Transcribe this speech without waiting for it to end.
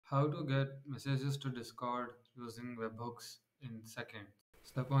How to get messages to Discord using webhooks in seconds.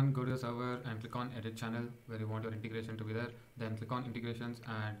 Step 1, go to your server and click on edit channel where you want your integration to be there. Then click on integrations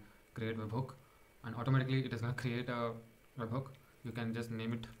and create webhook, and automatically it is going to create a webhook. You can just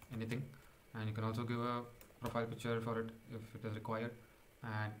name it anything, and you can also give a profile picture for it if it is required,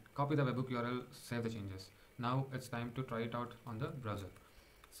 and copy the webhook URL, save the changes. Now it's time to try it out on the browser.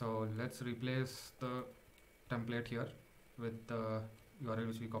 So let's replace the template here with the URL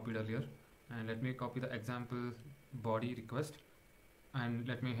which we copied earlier, and let me copy the example body request and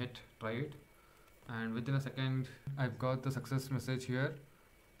let me hit try it, and within a second I've got the success message here,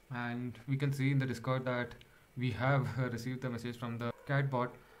 and we can see in the Discord that we have received the message from the cat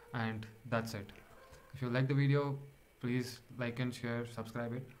bot, and that's it. If you like the video, please like and share,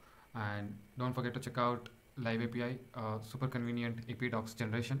 subscribe it, and don't forget to check out Live API, super convenient API docs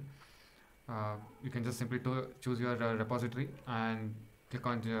generation. You can just simply choose your repository and click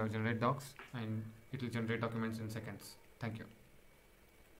on generate docs, and it will generate documents in seconds. Thank you.